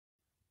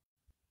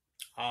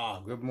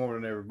Good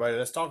morning, everybody.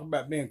 Let's talk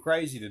about being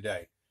crazy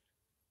today.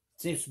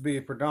 Seems to be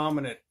a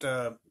predominant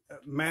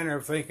manner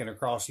of thinking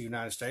across the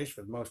United States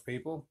for most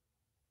people.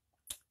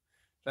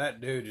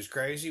 That dude is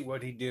crazy.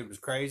 What he did was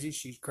crazy.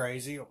 She's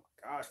crazy. Oh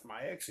my gosh,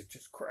 my ex is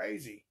just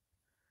crazy.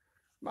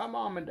 My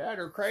mom and dad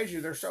are crazy.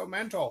 They're so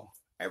mental.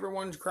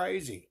 Everyone's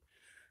crazy.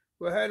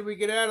 Well, how do we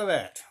get out of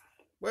that?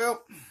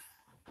 Well,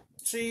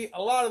 see,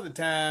 a lot of the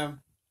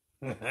time,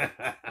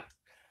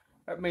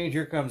 that means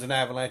here comes an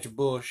avalanche of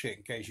bullshit,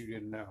 in case you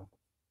didn't know.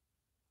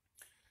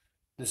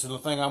 This little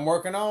thing I'm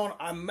working on,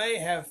 I may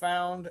have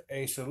found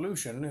a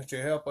solution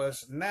to help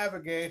us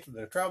navigate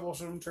the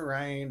troublesome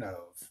terrain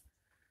of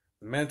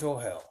mental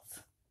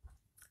health.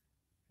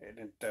 And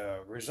it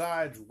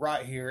resides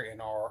right here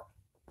in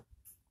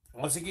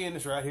once again,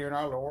 it's right here in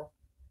our lore.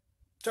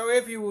 So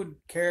if you would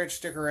care to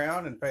stick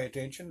around and pay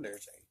attention,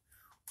 there's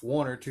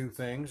one or two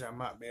things I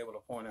might be able to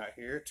point out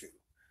here to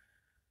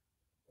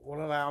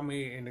will allow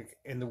me,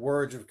 in the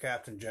words of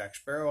Captain Jack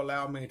Sparrow,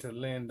 allow me to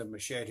lend a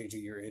machete to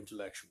your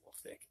intellectual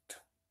thicket.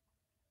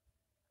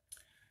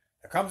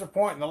 There comes a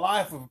point in the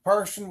life of a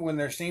person when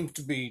there seems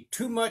to be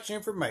too much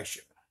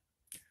information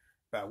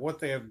about what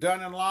they have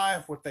done in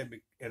life,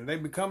 and they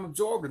become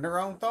absorbed in their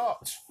own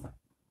thoughts.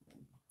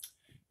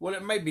 Well,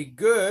 it may be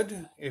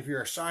good if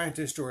you're a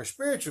scientist or a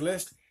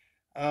spiritualist,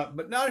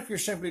 but not if you're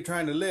simply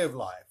trying to live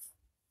life.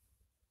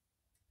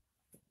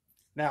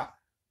 Now,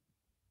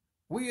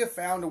 we have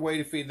found a way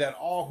to feed that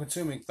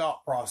all-consuming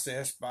thought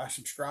process by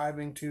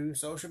subscribing to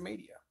social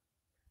media.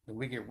 And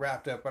we get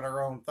wrapped up in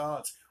our own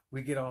thoughts.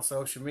 We get on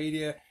social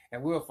media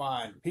and we'll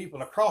find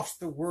people across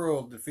the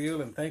world that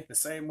feel and think the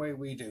same way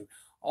we do.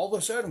 All of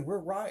a sudden, we're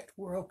right.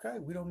 We're okay.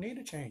 We don't need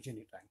to change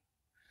anything.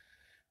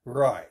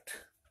 Right.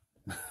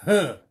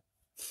 It's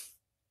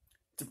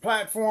a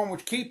platform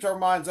which keeps our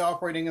minds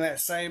operating in that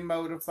same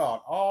mode of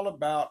thought, all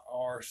about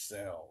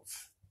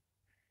ourselves.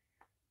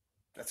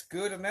 That's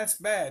good and that's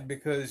bad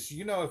because,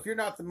 if you're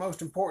not the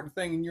most important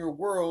thing in your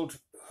world,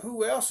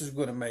 who else is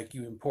going to make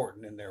you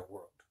important in their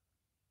world?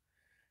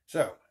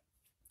 So,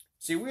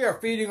 see, we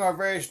are feeding our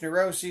various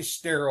neuroses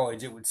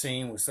steroids, it would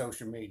seem, with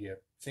social media.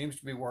 Seems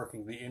to be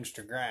working, the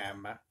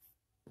Instagram.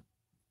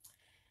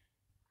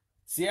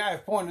 See, I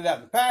have pointed out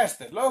in the past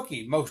that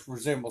Loki most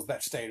resembles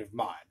that state of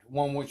mind,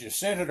 one which is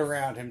centered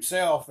around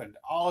himself, and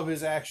all of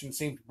his actions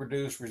seem to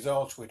produce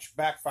results which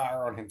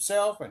backfire on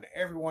himself and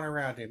everyone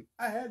around him.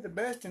 I had the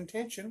best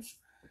intentions.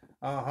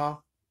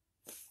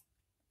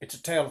 It's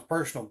a tale of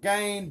personal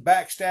gain,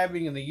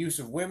 backstabbing, and the use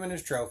of women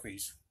as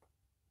trophies.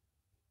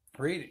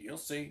 Read it, you'll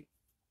see.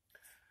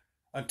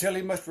 Until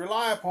he must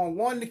rely upon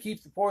one to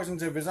keep the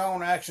poisons of his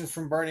own actions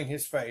from burning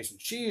his face,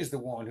 and she is the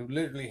one who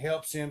literally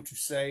helps him to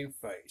save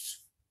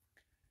face.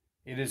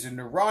 It is a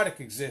neurotic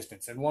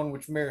existence, and one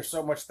which mirrors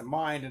so much the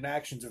mind and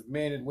actions of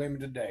men and women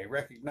today,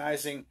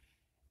 recognizing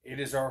it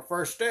is our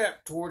first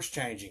step towards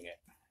changing it.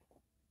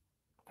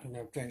 I've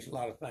never changed a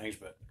lot of things,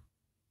 but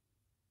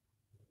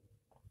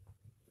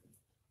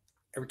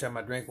every time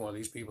I drink one of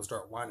these, people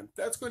start whining,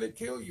 that's going to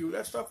kill you.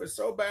 That stuff is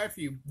so bad for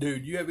you.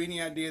 Dude, you have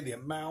any idea the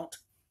amount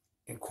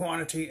and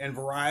quantity and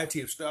variety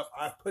of stuff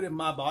I've put in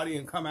my body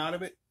and come out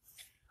of it?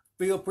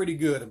 Feel pretty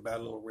good about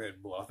a little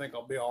Red Bull. I think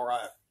I'll be all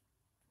right.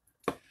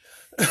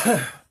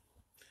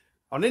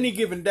 On any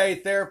given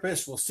day,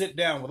 therapists will sit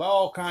down with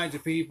all kinds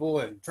of people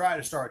and try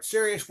to start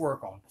serious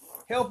work on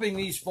helping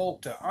these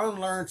folk to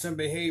unlearn some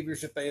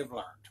behaviors that they have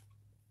learned.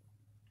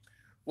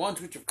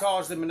 Ones which have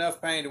caused them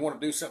enough pain to want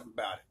to do something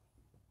about it.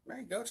 There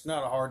you go. It's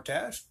not a hard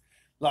task.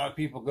 A lot of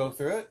people go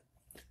through it.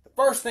 The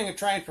first thing a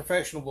trained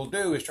professional will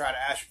do is try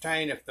to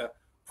ascertain if the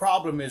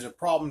problem is a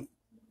problem,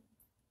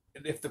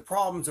 if the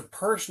problems a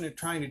person is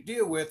trying to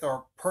deal with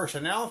are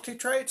personality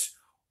traits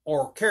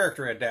or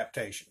character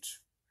adaptations.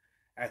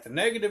 At the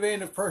negative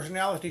end of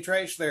personality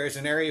traits, there is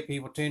an area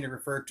people tend to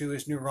refer to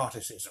as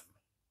neuroticism.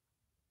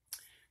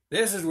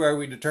 This is where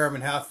we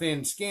determine how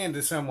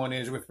thin-skinned someone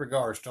is with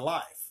regards to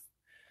life.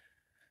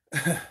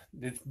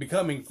 It's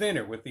becoming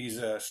thinner with these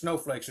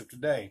snowflakes of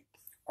today.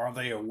 Are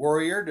they a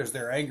worrier? Does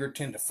their anger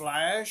tend to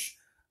flash?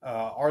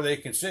 Are they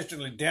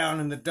consistently down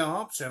in the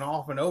dumps and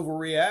often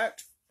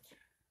overreact?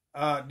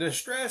 Does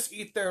stress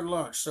eat their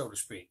lunch, so to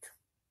speak?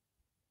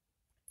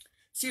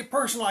 See, a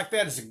person like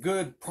that is a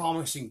good,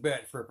 promising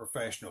bet for a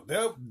professional.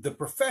 The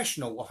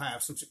professional will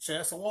have some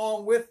success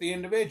along with the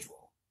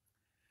individual.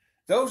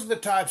 Those are the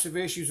types of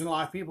issues in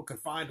life people can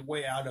find a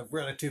way out of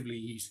relatively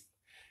easy.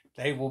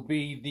 They will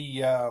be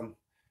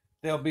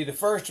they'll be the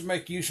first to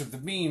make use of the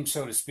meme,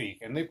 so to speak.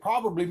 And they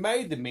probably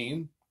made the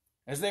meme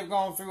as they've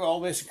gone through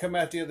all this and come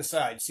out the other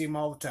side. You see them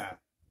all the time.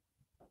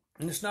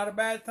 And it's not a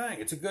bad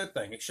thing. It's a good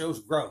thing. It shows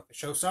growth. It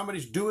shows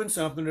somebody's doing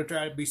something to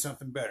try to be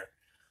something better.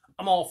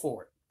 I'm all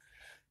for it.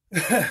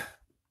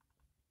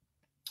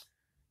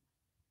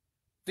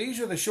 These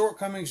are the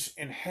shortcomings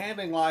in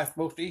handling life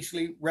most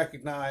easily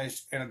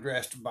recognized and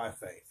addressed by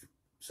faith. It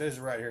says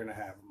it right here, and I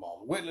have them all.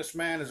 The witless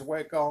man is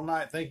awake all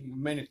night thinking of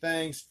many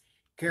things,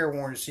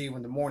 careworn to see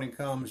when the morning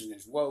comes and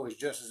his woe is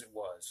just as it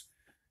was.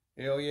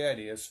 Hell yeah, it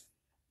is.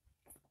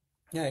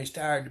 Yeah, he's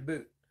tired to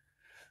boot.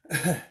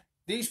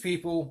 These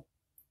people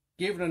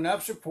given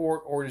enough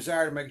support or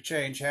desire to make a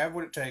change, have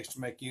what it takes to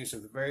make use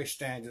of the various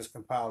stanzas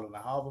compiled in the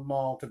Hava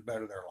to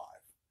better their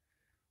life,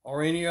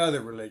 or any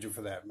other religion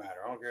for that matter.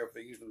 I don't care if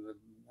they're using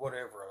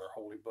whatever other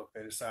holy book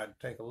they decide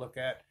to take a look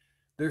at.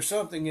 There's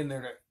something in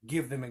there to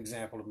give them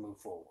example to move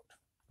forward.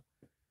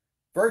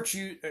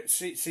 Virtue,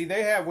 see,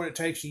 they have what it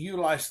takes to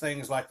utilize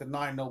things like the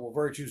 9 noble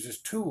virtues as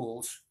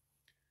tools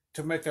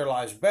to make their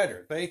lives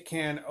better. They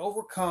can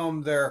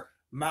overcome their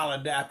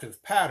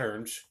maladaptive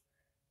patterns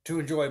to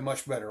enjoy a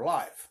much better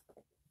life.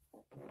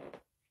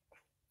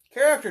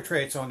 Character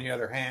traits, on the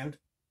other hand,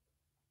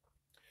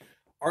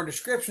 are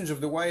descriptions of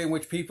the way in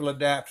which people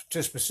adapt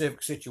to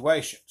specific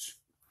situations,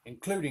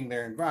 including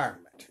their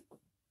environment.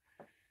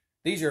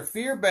 These are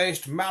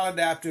fear-based,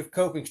 maladaptive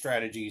coping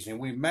strategies, and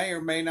we may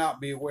or may not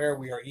be aware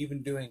we are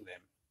even doing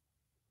them.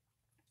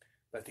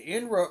 But the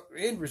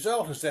end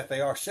result is that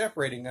they are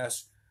separating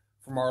us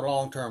from our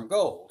long-term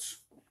goals.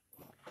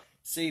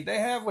 See, they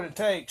have what it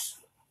takes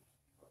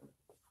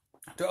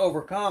to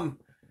overcome,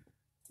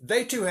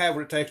 they too have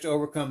what it takes to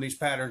overcome these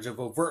patterns of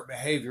overt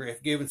behavior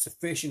if given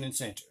sufficient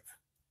incentive.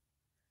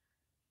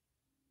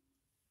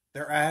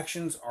 Their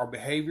actions are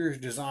behaviors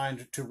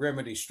designed to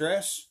remedy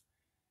stress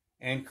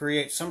and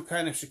create some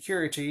kind of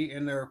security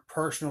in their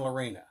personal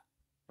arena.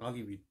 I'll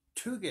give you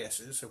 2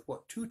 guesses of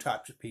what 2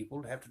 types of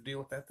people have to deal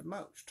with that the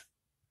most.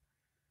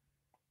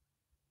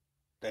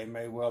 They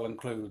may well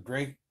include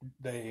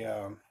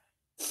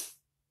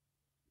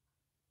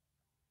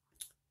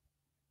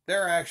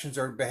their actions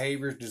are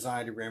behaviors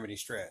designed to remedy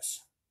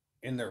stress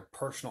in their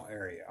personal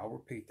area. I'll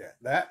repeat that.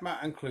 That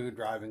might include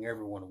driving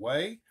everyone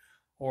away,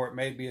 or it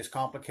may be as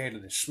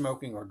complicated as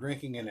smoking or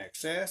drinking in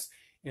excess.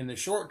 In the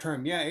short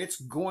term, yeah, it's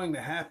going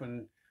to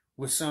happen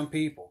with some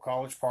people.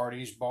 College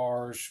parties,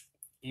 bars,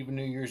 even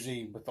New Year's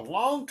Eve. But the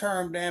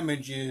long-term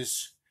damage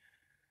is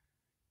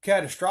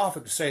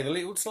catastrophic, to say the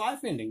least. It's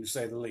life-ending, to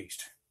say the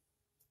least.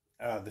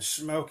 The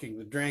smoking,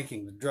 the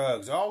drinking, the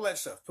drugs, all that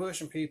stuff,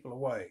 pushing people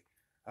away.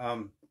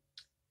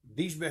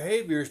 These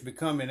behaviors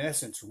become, in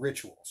essence,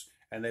 rituals.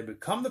 And they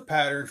become the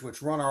patterns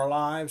which run our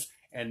lives,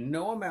 and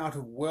no amount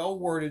of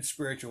well-worded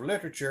spiritual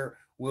literature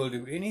will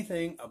do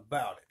anything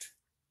about it.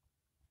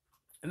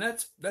 And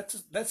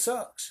that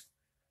sucks.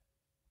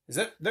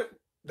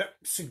 That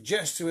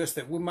suggests to us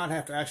that we might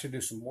have to actually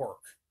do some work.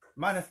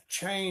 Might have to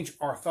change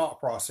our thought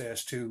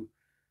process to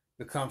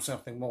become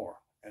something more.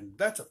 And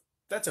that's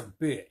a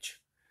bitch.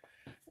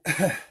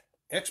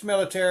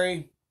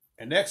 Ex-military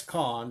and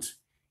ex-cons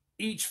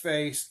each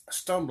face a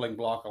stumbling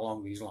block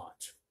along these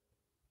lines.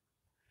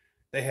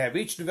 They have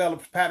each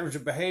developed patterns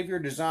of behavior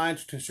designed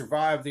to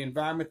survive the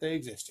environment they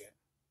exist in.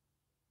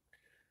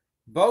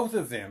 Both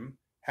of them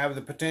have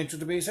the potential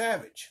to be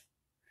savage.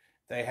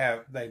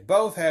 They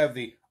both have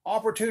the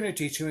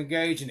opportunity to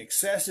engage in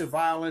excessive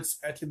violence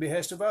at the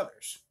behest of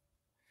others.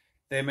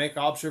 They make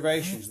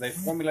observations, they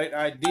formulate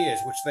ideas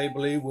which they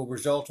believe will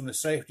result in the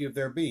safety of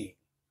their being.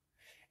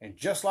 And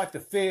just like the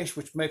fish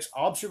which makes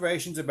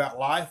observations about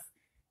life,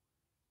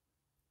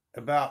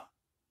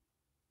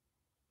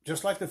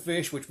 just like the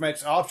fish which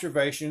makes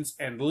observations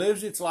and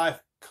lives its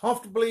life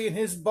comfortably in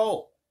his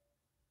bowl.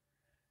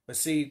 But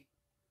see,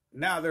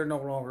 now they're no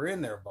longer in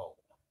their bowl.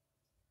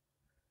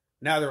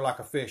 Now they're like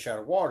a fish out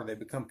of water. They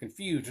become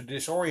confused and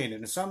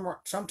disoriented and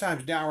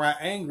sometimes downright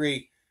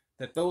angry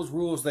that those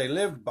rules they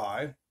lived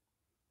by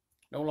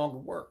no longer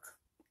work.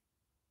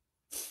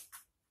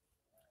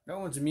 No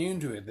one's immune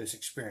to this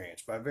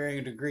experience by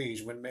varying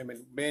degrees. When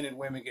men and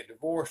women get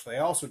divorced, they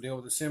also deal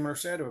with a similar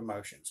set of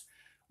emotions.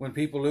 When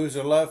people lose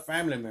a loved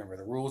family member,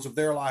 the rules of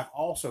their life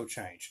also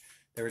change.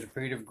 There is a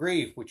period of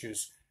grief, which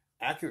is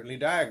accurately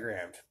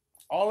diagrammed.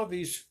 All of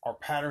these are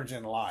patterns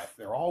in life.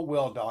 They're all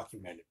well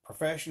documented.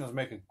 Professionals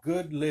make a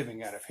good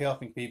living out of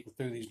helping people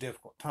through these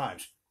difficult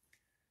times.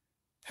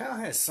 How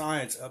has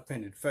science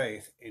upended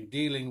faith in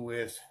dealing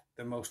with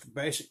the most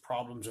basic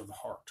problems of the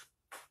heart?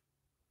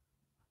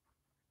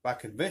 By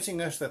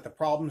convincing us that the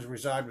problems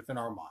reside within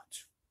our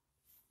minds.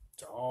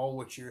 It's all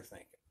what you're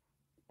thinking.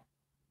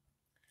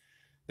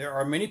 There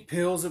are many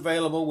pills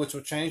available which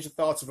will change the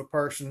thoughts of a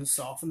person,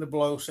 soften the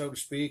blow, so to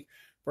speak,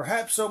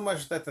 perhaps so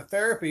much that the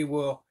therapy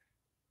will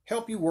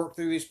help you work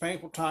through these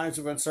painful times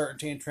of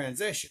uncertainty and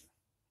transition.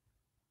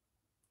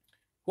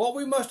 What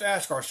we must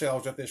ask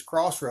ourselves at this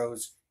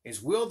crossroads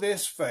is, will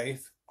this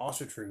faith,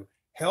 also true,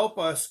 help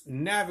us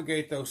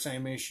navigate those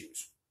same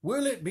issues?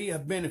 Will it be a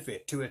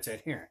benefit to its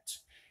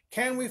adherents?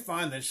 Can we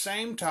find the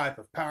same type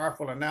of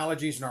powerful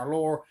analogies in our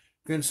lore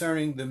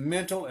concerning the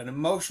mental and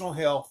emotional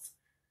health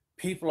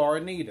people are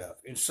in need of?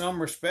 In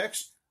some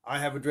respects, I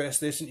have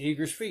addressed this in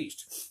Eager's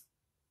Feast,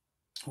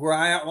 where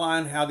I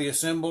outline how the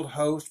assembled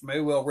host may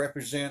well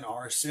represent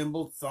our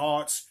assembled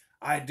thoughts,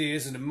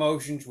 ideas, and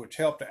emotions, which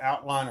help to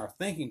outline our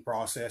thinking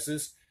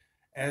processes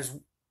as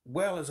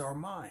well as our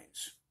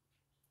minds.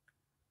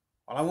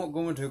 Well, I won't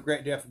go into a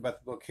great depth about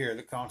the book here.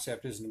 The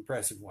concept is an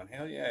impressive one.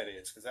 Hell yeah, it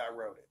is, because I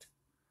wrote it.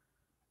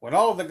 When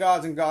all of the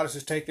gods and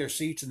goddesses take their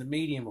seats in the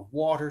medium of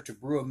water to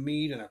brew a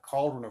mead in a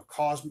cauldron of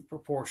cosmic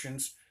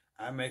proportions,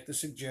 I make the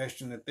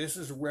suggestion that this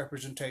is a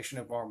representation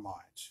of our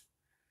minds.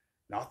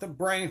 Not the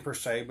brain per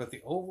se, but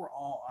the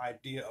overall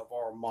idea of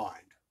our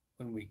mind.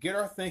 When we get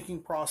our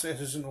thinking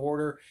processes in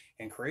order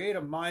and create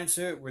a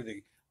mindset where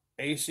the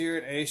Aesir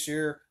and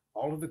Aesir,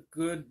 all of the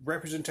good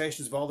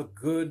representations of all the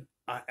good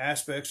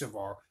aspects of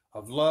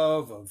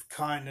love, of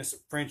kindness, of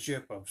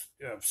friendship, of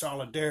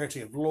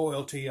solidarity, of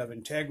loyalty, of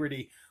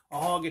integrity,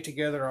 all get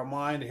together in our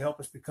mind to help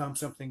us become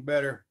something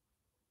better.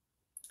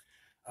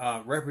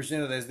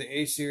 Represented as the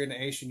Aesir and the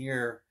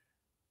Aesir,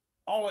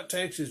 all it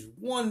takes is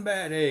one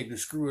bad egg to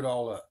screw it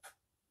all up.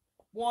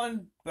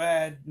 One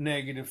bad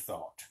negative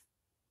thought.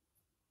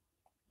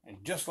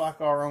 And just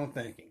like our own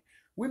thinking,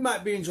 we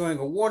might be enjoying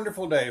a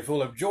wonderful day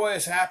full of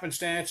joyous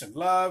happenstance and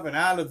love, and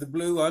out of the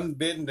blue,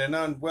 unbidden and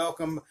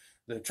unwelcome,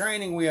 the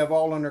training we have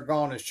all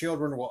undergone as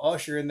children will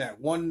usher in that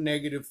one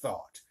negative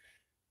thought.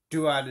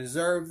 Do I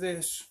deserve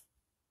this?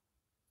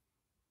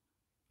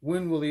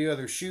 When will the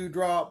other shoe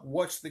drop?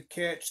 What's the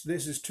catch?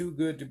 This is too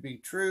good to be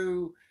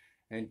true.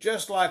 And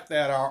just like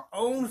that, our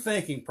own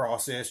thinking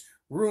process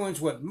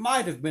ruins what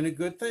might have been a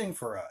good thing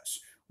for us.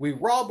 We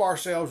rob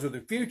ourselves of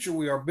the future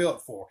we are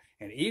built for,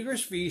 and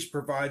Eager's Feast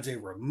provides a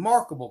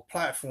remarkable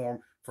platform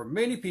for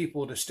many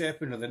people to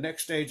step into the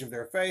next stage of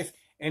their faith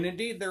and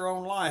indeed their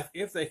own life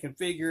if they can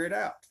figure it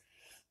out.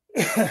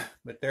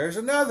 But there's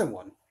another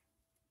one.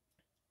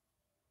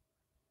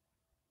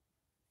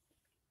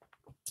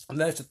 And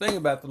that's the thing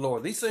about the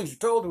Lord. These things are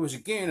told to us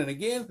again and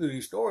again through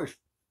these stories.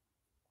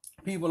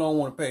 People don't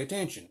want to pay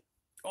attention.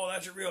 Oh,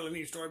 that's a really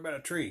neat story about a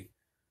tree.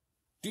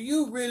 Do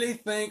you really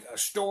think a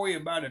story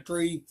about a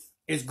tree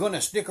is going to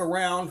stick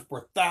around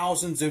for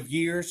thousands of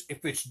years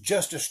if it's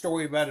just a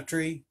story about a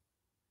tree?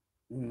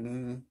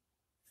 Mm-hmm.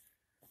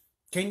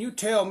 Can you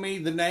tell me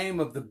the name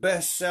of the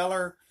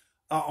bestseller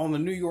on the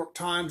New York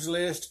Times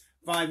list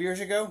 5 years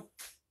ago?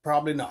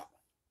 Probably not.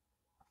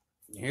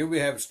 Here we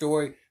have a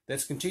story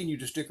that's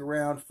continued to stick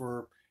around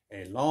for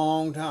a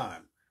long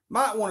time.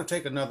 Might want to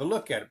take another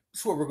look at it.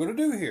 That's what we're going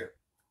to do here.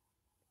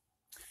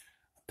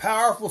 A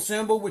powerful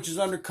symbol which is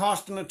under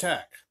constant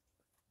attack,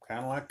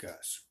 kind of like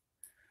us.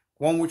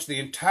 One which the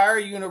entire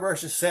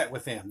universe is set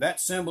within.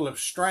 That symbol of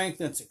strength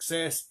and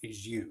success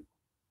is you.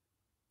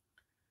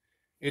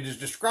 It is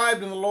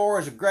described in the lore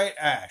as a great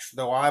ash,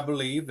 though I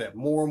believe that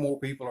more and more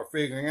people are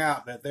figuring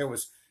out that there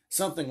was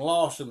something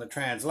lost in the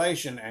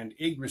translation and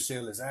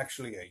Yggdrasil is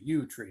actually a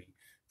yew tree.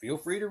 Feel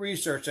free to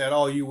research that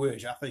all you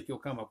wish. I think you'll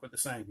come up with the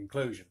same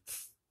conclusion.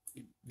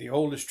 The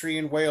oldest tree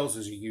in Wales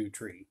is a yew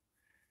tree,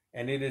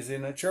 and it is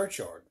in a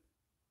churchyard.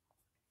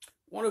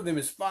 One of them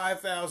is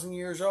 5,000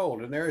 years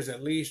old, and there is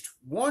at least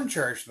one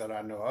church that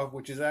I know of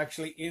which is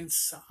actually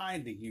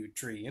inside the yew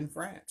tree in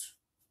France.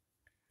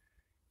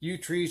 Yew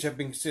trees have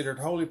been considered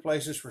holy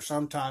places for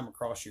some time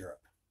across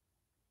Europe.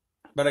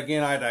 But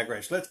again, I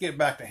digress. Let's get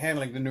back to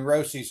handling the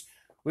neuroses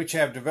which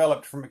have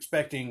developed from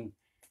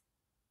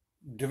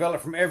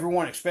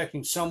everyone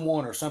expecting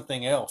someone or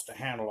something else to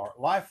handle our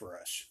life for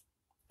us.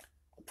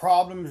 The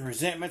problems,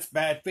 resentments,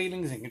 bad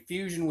feelings, and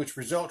confusion which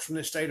results from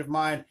this state of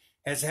mind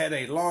has had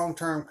a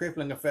long-term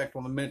crippling effect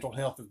on the mental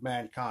health of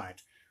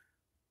mankind.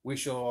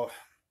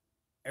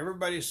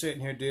 Everybody's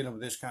sitting here dealing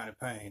with this kind of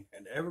pain,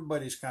 and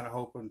everybody's kind of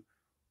hoping,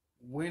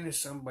 when is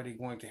somebody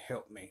going to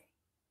help me?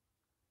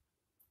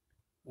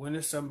 When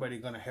is somebody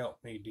going to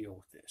help me deal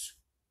with this?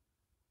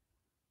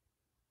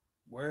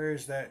 Where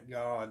is that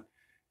God?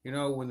 You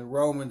know, when the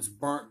Romans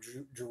burnt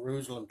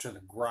Jerusalem to the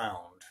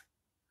ground,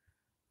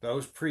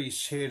 those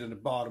priests hid in the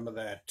bottom of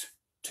that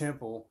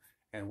temple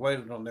and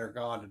waited on their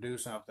God to do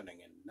something,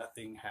 and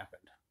nothing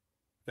happened.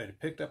 If they'd have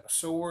picked up a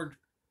sword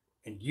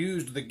and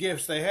used the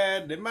gifts they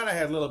had, they might have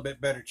had a little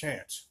bit better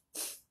chance.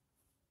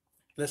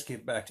 Let's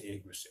get back to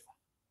Yggdrasil.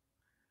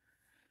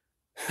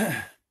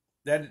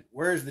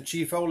 Where's the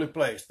chief holy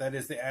place? That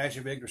is the ash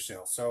of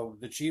Yggdrasil. So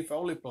the chief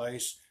holy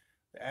place,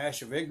 the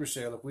ash of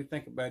Yggdrasil, if we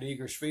think about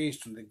Eager's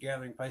Feast and the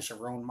gathering place of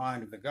our own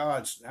mind of the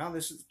gods, now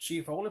this is the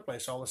chief holy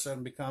place, all of a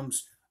sudden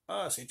becomes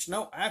us. It's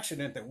no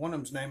accident that one of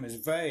them's name is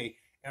Ve,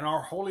 and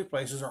our holy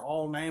places are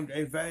all named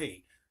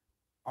Ve.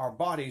 Our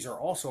bodies are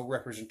also a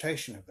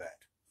representation of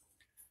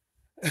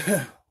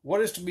that.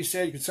 What is to be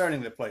said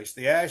concerning the place?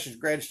 The ash is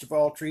greatest of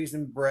all trees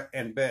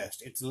and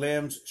best. Its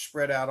limbs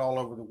spread out all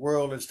over the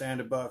world and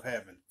stand above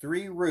heaven.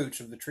 3 roots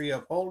of the tree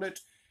uphold it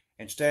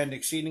and stand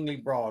exceedingly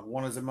broad.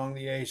 One is among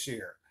the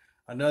Aesir,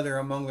 another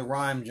among the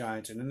Rime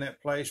giants, and in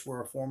that place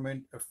where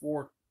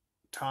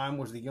aforetime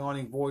was the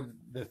yawning void,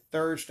 the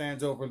third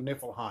stands over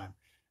Niflheim.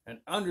 And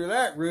under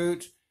that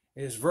root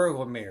is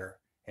Vergelmir,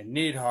 and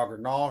Nidhogger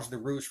gnaws the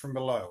roots from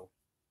below.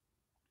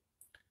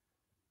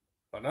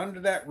 But under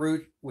that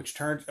root which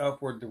turns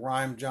upward the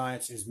Rime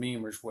giants is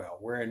Mimir's well,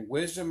 wherein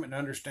wisdom and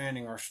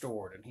understanding are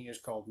stored, and he is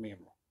called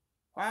Mimir.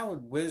 Why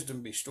would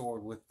wisdom be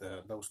stored with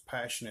those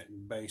passionate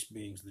and base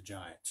beings, the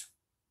giants?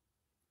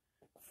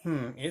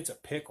 It's a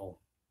pickle.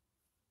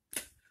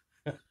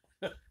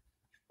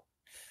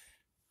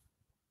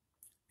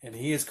 And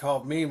he is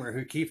called Mimir,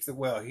 who keeps the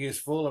well. He is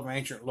full of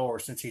ancient lore,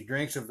 since he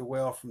drinks of the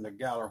well from the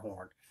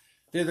Gallarhorn.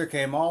 Thither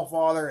came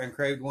Allfather, and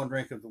craved one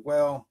drink of the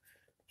well.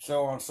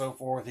 So on and so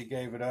forth. He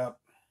gave it up,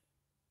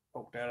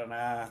 poked out an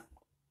eye,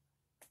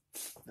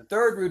 The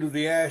third root of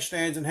the ash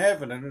stands in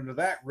heaven, and under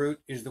that root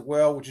is the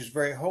well which is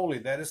very holy.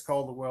 That is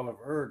called the well of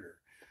Urder,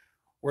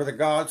 where the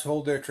gods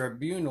hold their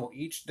tribunal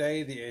each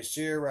day. The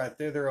Aesir ride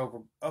thither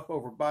up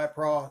over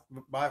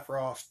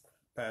Bifrost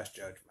past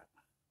judgment.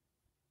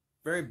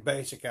 Very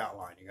basic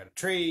outline. You got a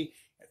tree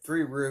at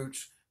 3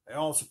 roots. They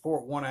all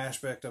support one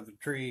aspect of the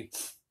tree.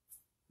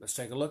 Let's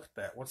take a look at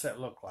that. What's that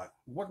look like?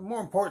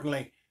 More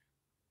importantly,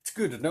 it's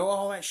good to know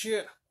all that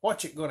shit.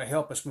 What's it going to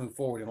help us move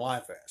forward in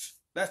life as?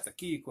 That's the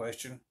key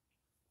question.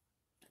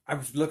 I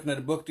was looking at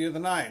a book the other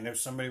night, and if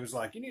somebody was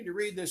like, "You need to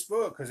read this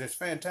book because it's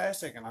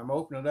fantastic," and I'm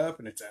opening it up,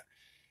 and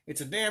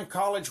it's a damn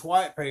college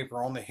white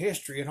paper on the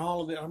history and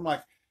all of it. I'm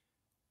like,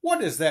 what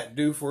does that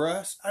do for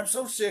us? I'm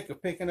so sick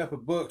of picking up a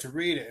book to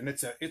read it, and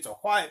it's a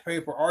white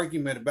paper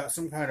argument about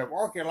some kind of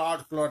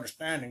archaeological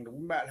understanding that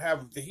we might have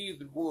of the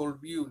heathen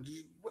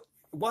worldview.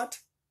 What?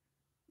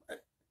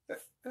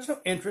 There's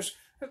no interest.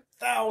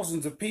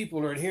 Thousands of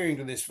people are adhering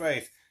to this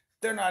faith.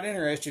 They're not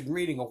interested in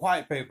reading a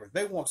white paper.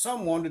 They want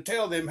someone to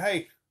tell them,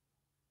 hey,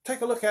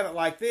 take a look at it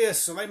like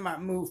this, so they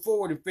might move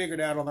forward and figure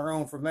it out on their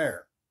own from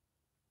there.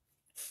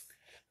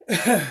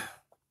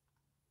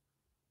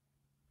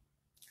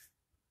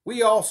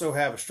 We also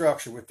have a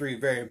structure with 3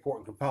 very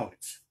important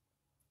components.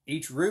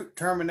 Each root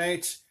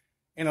terminates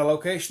in a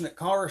location that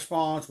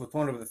corresponds with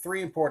one of the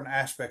 3 important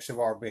aspects of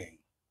our being.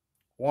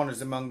 One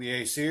is among the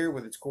Aesir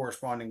with its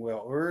corresponding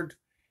well Urd.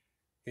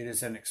 It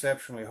is an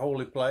exceptionally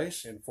holy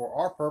place, and for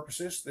our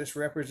purposes, this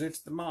represents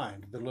the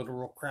mind, the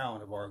literal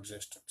crown of our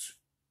existence.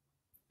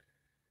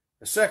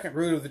 The second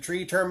root of the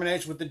tree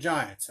terminates with the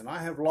giants, and I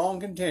have long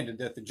contended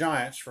that the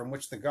giants, from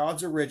which the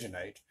gods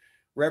originate,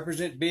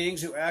 represent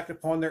beings who act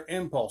upon their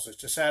impulses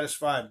to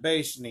satisfy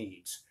base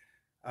needs.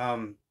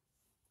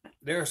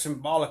 They're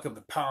symbolic of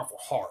the powerful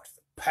heart,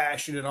 the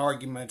passionate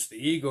arguments, the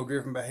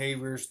ego-driven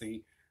behaviors.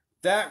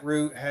 That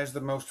root has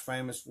the most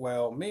famous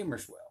well,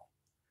 Mimer's well,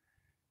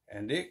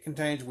 and it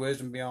contains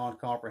wisdom beyond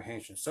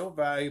comprehension. So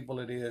valuable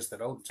it is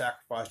that Odin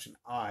sacrificed an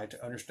eye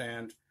to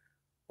understand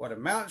what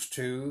amounts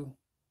to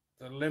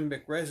the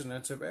limbic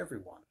resonance of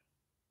everyone.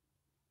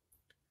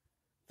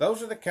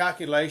 Those are the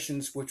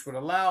calculations which would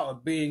allow a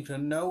being to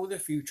know the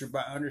future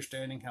by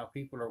understanding how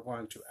people are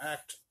going to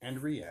act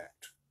and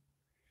react.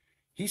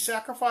 He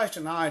sacrificed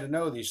an eye to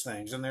know these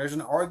things, and there's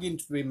an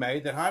argument to be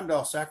made that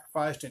Heimdall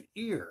sacrificed an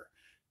ear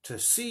to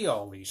see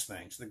all these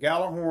things. The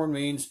Gjallarhorn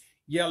means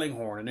yelling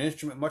horn, an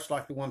instrument much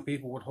like the one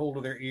people would hold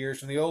to their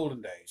ears in the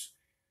olden days.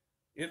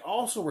 It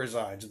also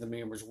resides in the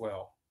Mimer's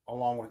well,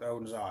 along with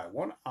Odin's eye.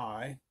 One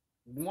eye,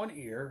 one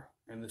ear,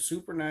 and the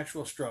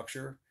supernatural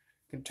structure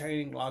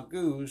containing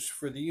laguz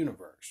for the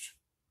universe.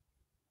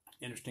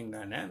 Interesting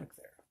dynamic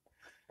there.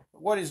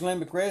 What is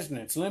limbic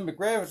resonance? Limbic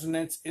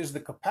resonance is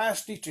the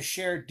capacity to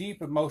share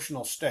deep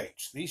emotional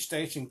states. These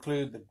states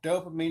include the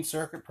dopamine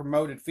circuit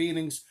promoted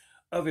feelings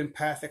of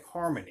empathic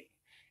harmony,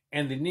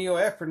 and the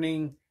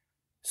norepinephrine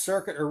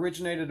circuit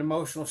originated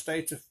emotional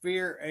states of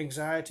fear,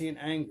 anxiety, and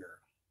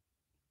anger.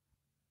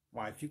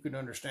 Why, if you could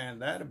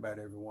understand that about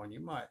everyone, you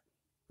might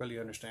really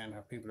understand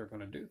how people are going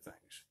to do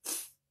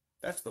things.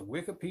 That's the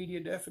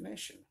Wikipedia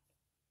definition.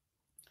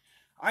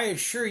 I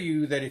assure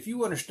you that if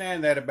you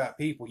understand that about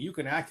people, you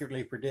can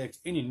accurately predict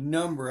any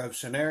number of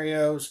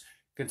scenarios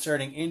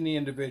concerning any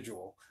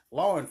individual.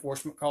 Law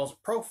enforcement calls it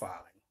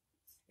profiling.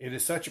 It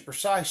is such a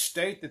precise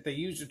state that they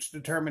use it to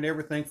determine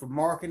everything from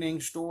marketing,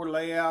 store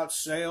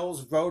layouts,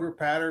 sales, voter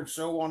patterns,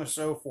 so on and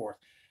so forth.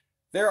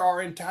 There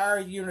are entire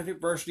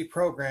university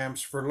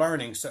programs for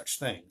learning such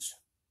things.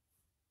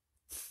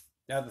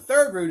 Now, the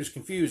third root is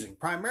confusing,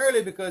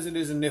 primarily because it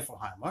is in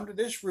Niflheim. Under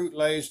this root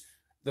lays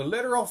the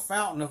literal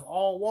fountain of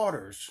all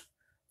waters,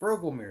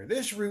 Vrogelmir.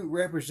 This root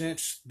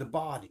represents the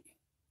body,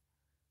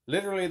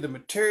 literally the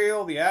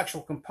material, the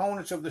actual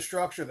components of the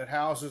structure that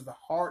houses the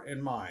heart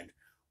and mind,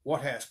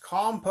 what has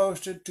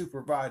composted to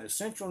provide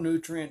essential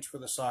nutrients for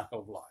the cycle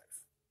of life.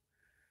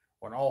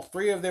 When all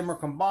 3 of them are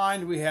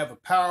combined, we have a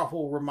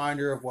powerful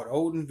reminder of what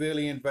Odin,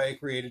 Vili, and Ve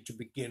created to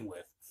begin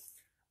with.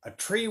 A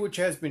tree which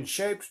has been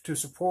shaped to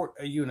support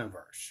a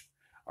universe.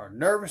 Our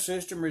nervous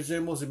system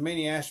resembles in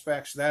many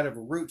aspects that of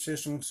a root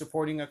system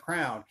supporting a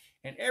crown,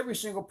 and every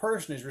single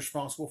person is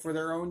responsible for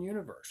their own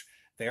universe.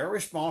 They are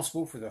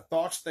responsible for the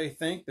thoughts they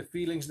think, the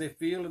feelings they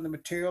feel, and the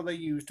material they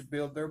use to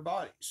build their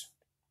bodies.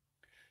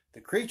 The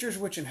creatures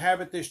which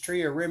inhabit this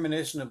tree are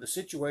reminiscent of the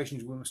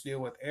situations we must deal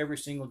with every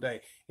single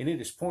day, and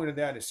it is pointed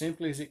out as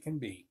simply as it can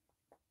be.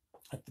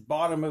 At the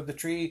bottom of the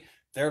tree,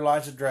 there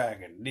lies a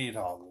dragon,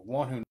 Nidhogg,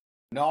 one who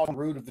gnaws the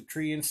root of the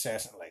tree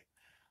incessantly,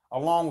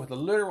 along with a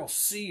literal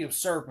sea of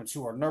serpents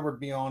who are numbered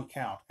beyond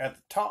count. At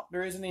the top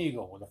there is an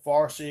eagle with a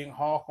far-seeing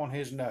hawk on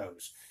his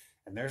nose,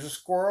 and there's a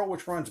squirrel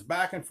which runs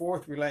back and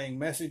forth relaying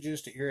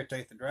messages to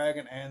irritate the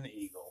dragon and the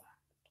eagle.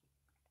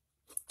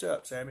 What's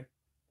up, Sammy?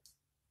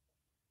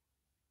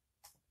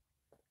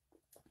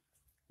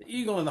 The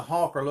eagle and the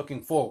hawk are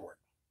looking forward.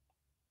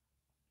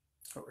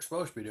 That's what we're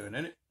supposed to be doing,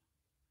 isn't it?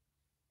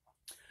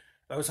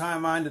 Those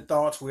high-minded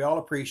thoughts we all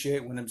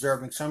appreciate when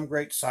observing some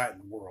great sight in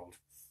the world,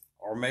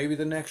 or maybe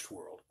the next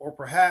world, or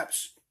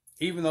perhaps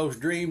even those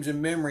dreams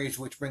and memories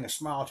which bring a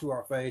smile to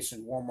our face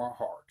and warm our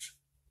hearts.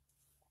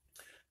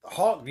 The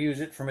hawk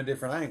views it from a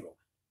different angle,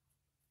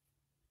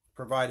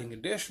 providing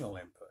additional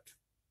input,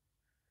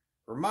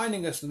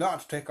 reminding us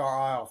not to take our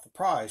eye off the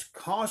prize,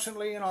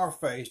 constantly in our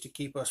face to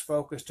keep us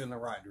focused in the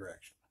right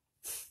direction.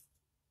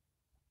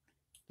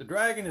 The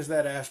dragon is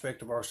that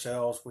aspect of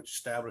ourselves which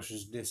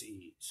establishes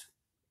dis-ease,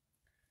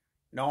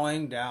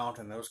 gnawing down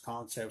on those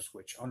concepts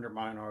which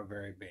undermine our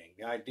very being,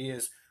 the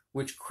ideas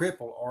which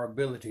cripple our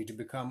ability to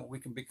become what we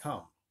can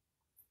become.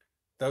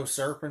 Those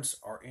serpents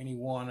are any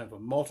one of a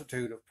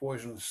multitude of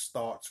poisonous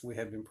thoughts we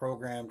have been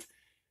programmed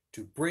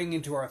to bring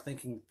into our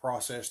thinking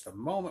process the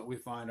moment we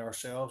find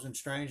ourselves in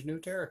strange new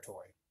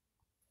territory.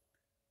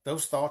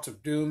 Those thoughts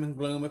of doom and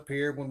gloom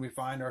appear when we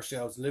find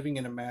ourselves living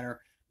in a manner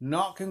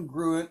not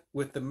congruent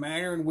with the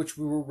manner in which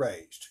we were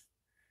raised,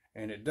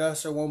 and it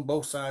does so on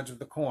both sides of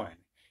the coin.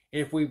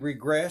 If we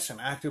regress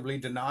and actively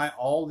deny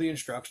all the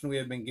instruction we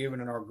have been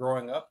given in our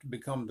growing up to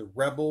become the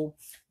rebel,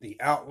 the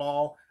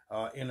outlaw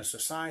in a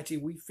society,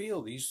 we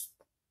feel these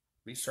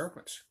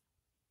serpents.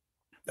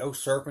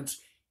 Those serpents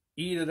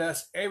eat at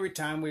us every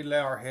time we lay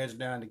our heads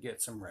down to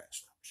get some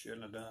rest.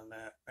 Shouldn't have done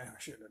that. I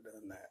shouldn't have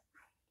done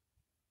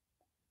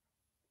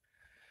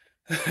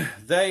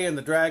that. They and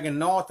the dragon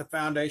gnaw at the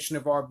foundation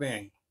of our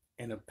being.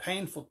 In a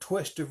painful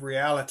twist of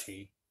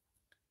reality,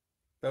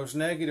 those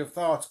negative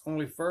thoughts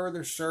only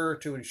further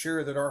serve to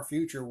ensure that our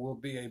future will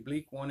be a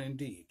bleak one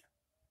indeed.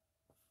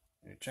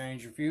 And to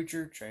change your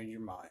future, change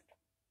your mind.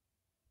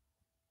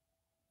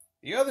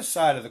 The other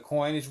side of the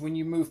coin is when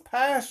you move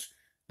past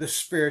the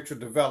spiritual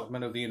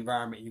development of the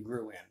environment you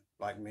grew in,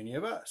 like many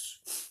of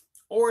us,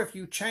 or if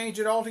you change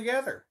it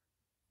altogether.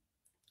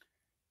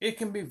 It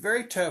can be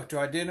very tough to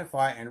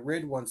identify and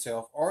rid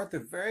oneself, or at the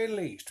very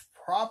least,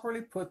 properly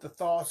put the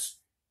thoughts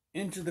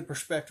into the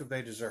perspective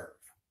they deserve.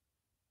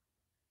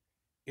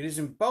 It is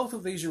in both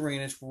of these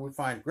arenas where we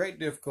find great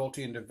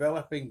difficulty in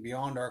developing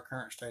beyond our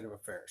current state of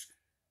affairs.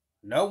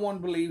 No one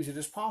believes it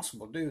is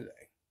possible, do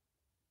they?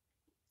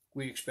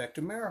 We expect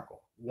a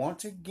miracle.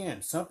 Once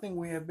again, something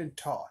we have been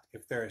taught.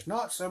 If there is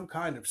not some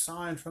kind of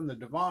sign from the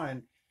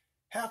divine,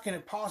 how can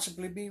it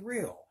possibly be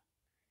real?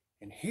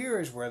 And here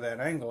is where that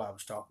angle I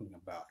was talking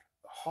about.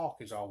 The hawk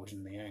is always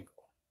in the angle.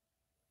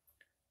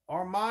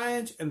 Our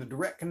minds and the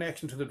direct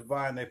connection to the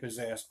divine they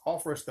possess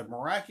offer us the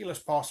miraculous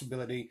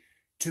possibility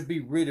to be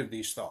rid of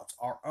these thoughts,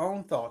 our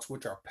own thoughts,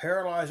 which are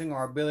paralyzing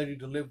our ability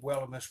to live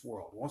well in this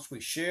world. Once we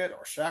shed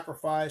or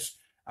sacrifice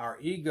our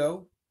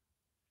ego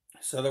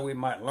so that we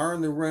might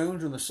learn the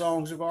runes and the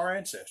songs of our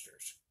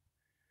ancestors.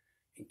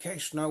 In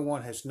case no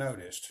one has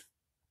noticed,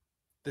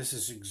 this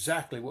is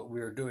exactly what we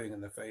are doing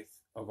in the faith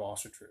of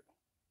Also True.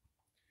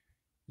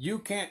 You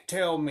can't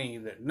tell me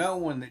that no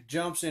one that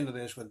jumps into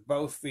this with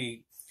both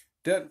feet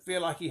doesn't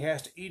feel like he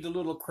has to eat a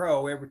little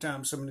crow every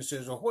time somebody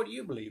says, well, what do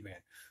you believe in?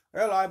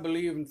 Well, I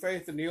believe in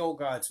faith in the old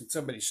gods, and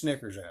somebody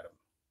snickers at him.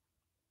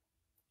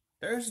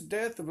 There's a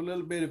death of a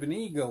little bit of an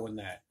ego in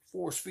that,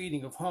 force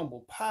feeding of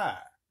humble pie.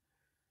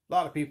 A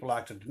lot of people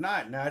like to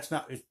deny it. Now,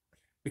 it's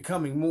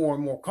becoming more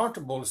and more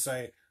comfortable to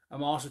say,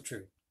 I'm also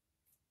true.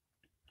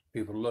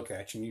 People look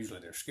at you, and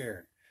usually they're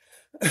scared.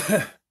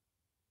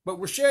 But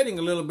we're shedding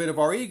a little bit of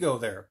our ego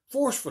there,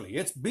 forcefully.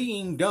 It's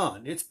being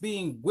done. It's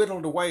being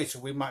whittled away so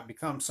we might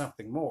become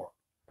something more.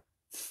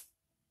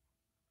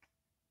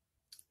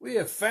 We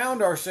have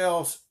found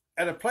ourselves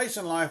at a place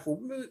in life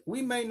where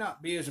we may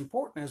not be as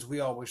important as we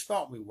always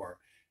thought we were.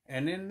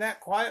 And in that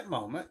quiet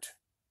moment,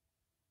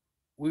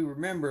 we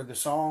remember the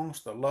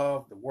songs, the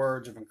love, the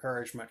words of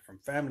encouragement from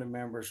family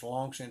members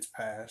long since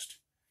passed,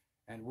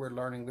 and we're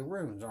learning the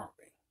runes, aren't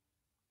we?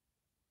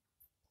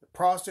 The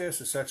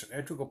process is such an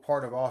integral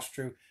part of Also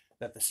True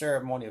that the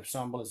ceremony of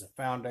Sumbel is a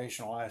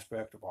foundational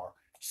aspect of our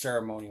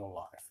ceremonial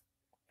life.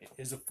 It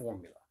is a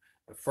formula.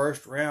 The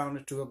first round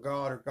is to a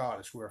god or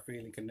goddess we are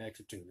feeling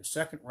connected to. The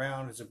second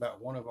round is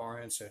about one of our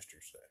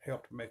ancestors that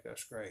helped make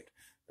us great.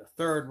 The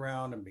third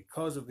round, and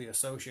because of the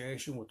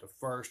association with the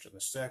first and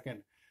the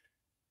second,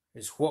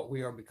 is what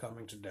we are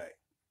becoming today.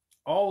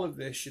 All of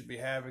this should be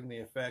having the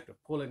effect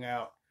of pulling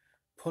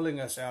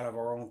us out of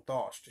our own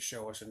thoughts to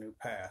show us a new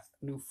path,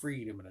 a new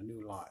freedom, and a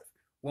new life.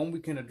 One we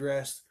can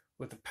address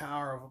with the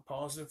power of a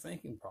positive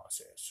thinking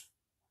process.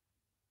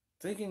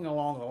 Thinking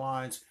along the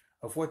lines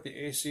of what the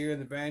Aesir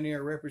and the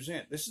Vanir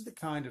represent. This is the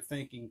kind of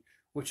thinking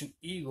which an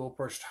eagle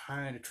perched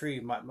high in a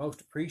tree might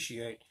most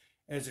appreciate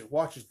as it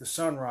watches the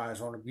sunrise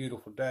on a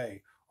beautiful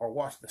day, or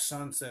watch the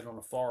sunset on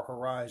a far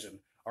horizon,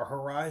 a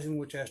horizon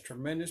which has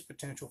tremendous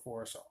potential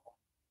for us all.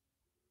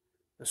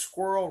 The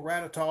squirrel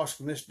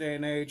Ratatosk in this day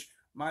and age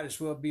might as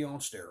well be on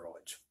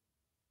steroids.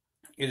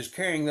 It is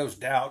carrying those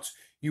doubts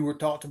you were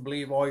taught to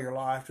believe all your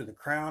life to the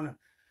crown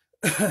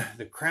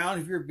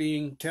of your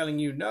being, telling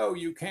you, no,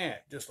 you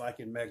can't. Just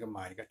like in Mega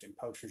Mind, you got them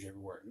posters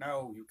everywhere.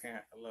 No, you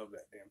can't. I love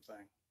that damn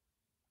thing.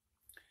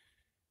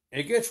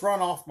 It gets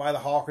run off by the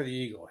hawk or the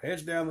eagle,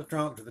 heads down the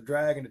trunk to the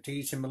dragon to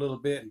tease him a little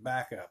bit and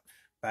back up,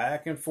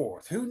 back and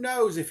forth. Who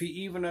knows if he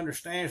even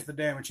understands the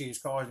damage he is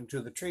causing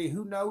to the tree?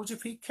 Who knows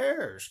if he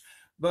cares?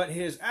 but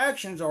his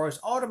actions are as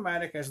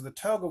automatic as the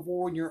tug of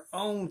war in your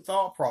own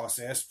thought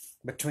process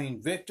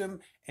between victim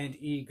and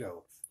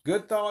ego.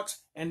 Good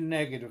thoughts and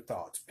negative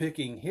thoughts,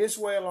 picking his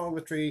way along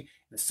the tree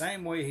the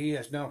same way he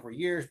has done for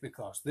years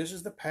because this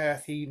is the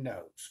path he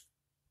knows,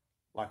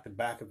 like the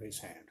back of his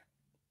hand.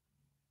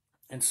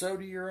 And so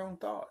do your own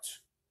thoughts.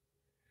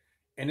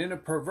 And in a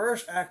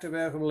perverse act of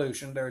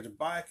evolution, there is a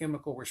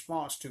biochemical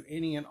response to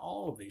any and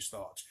all of these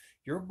thoughts.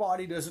 Your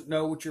body doesn't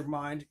know what your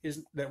mind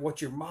is, that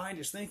what your mind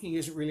is thinking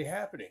isn't really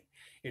happening.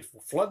 It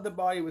will flood the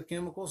body with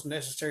chemicals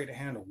necessary to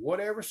handle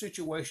whatever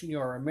situation you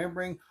are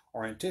remembering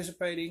or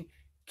anticipating.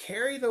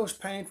 Carry those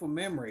painful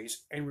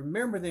memories and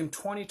remember them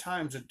 20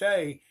 times a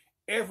day,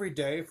 every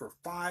day for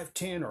 5,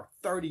 10, or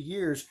 30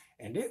 years,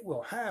 and it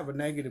will have a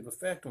negative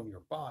effect on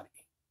your body.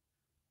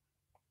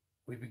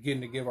 We begin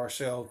to give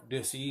ourselves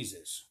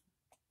diseases.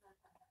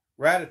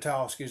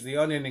 Ratatosk is the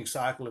unending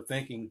cycle of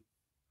thinking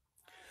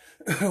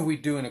we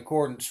do in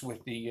accordance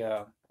with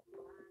the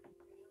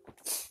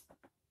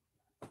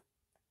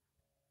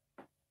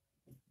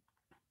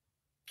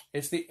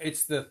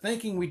it's the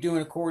thinking we do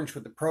in accordance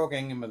with the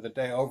programming of the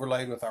day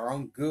overlaid with our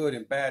own good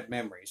and bad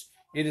memories.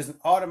 It is an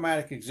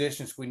automatic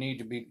existence we need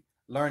to be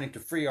learning to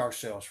free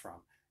ourselves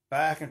from.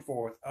 Back and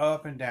forth,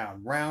 up and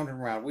down, round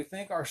and round. We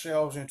think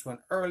ourselves into an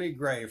early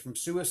grave, from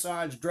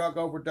suicides, drug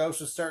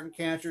overdoses, certain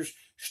cancers,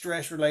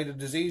 stress-related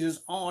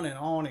diseases, on and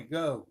on it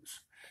goes.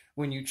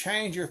 When you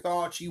change your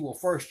thoughts, you will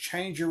first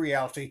change your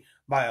reality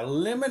by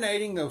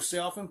eliminating those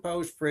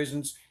self-imposed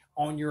prisons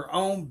on your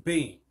own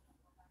being.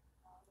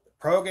 The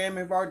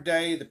programming of our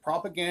day, the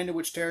propaganda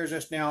which tears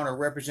us down, are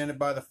represented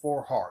by the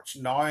 4 hearts,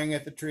 gnawing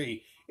at the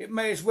tree. It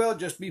may as well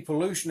just be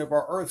pollution of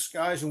our earth,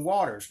 skies, and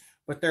waters,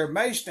 but there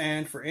may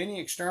stand for any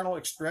external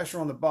stressor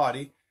on the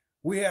body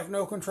we have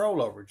no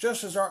control over,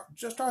 just our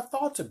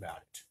thoughts about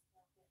it.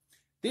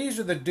 These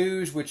are the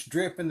dews which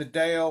drip in the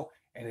dale,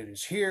 and it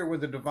is here where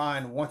the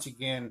divine once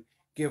again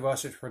give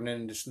us its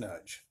tremendous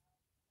nudge.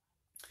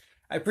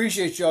 I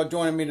appreciate y'all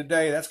joining me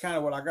today. That's kind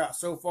of what I got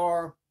so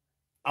far.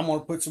 I'm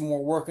going to put some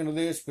more work into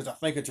this because I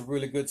think it's a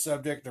really good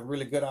subject, a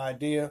really good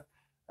idea.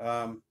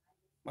 I'll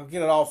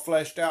get it all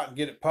fleshed out and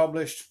get it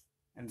published,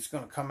 and it's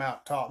going to come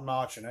out top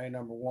notch and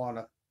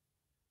A#1.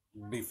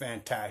 It'll be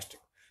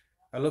fantastic.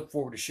 I look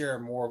forward to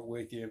sharing more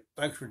with you.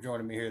 Thanks for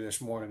joining me here this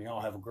morning.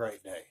 Y'all have a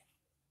great day.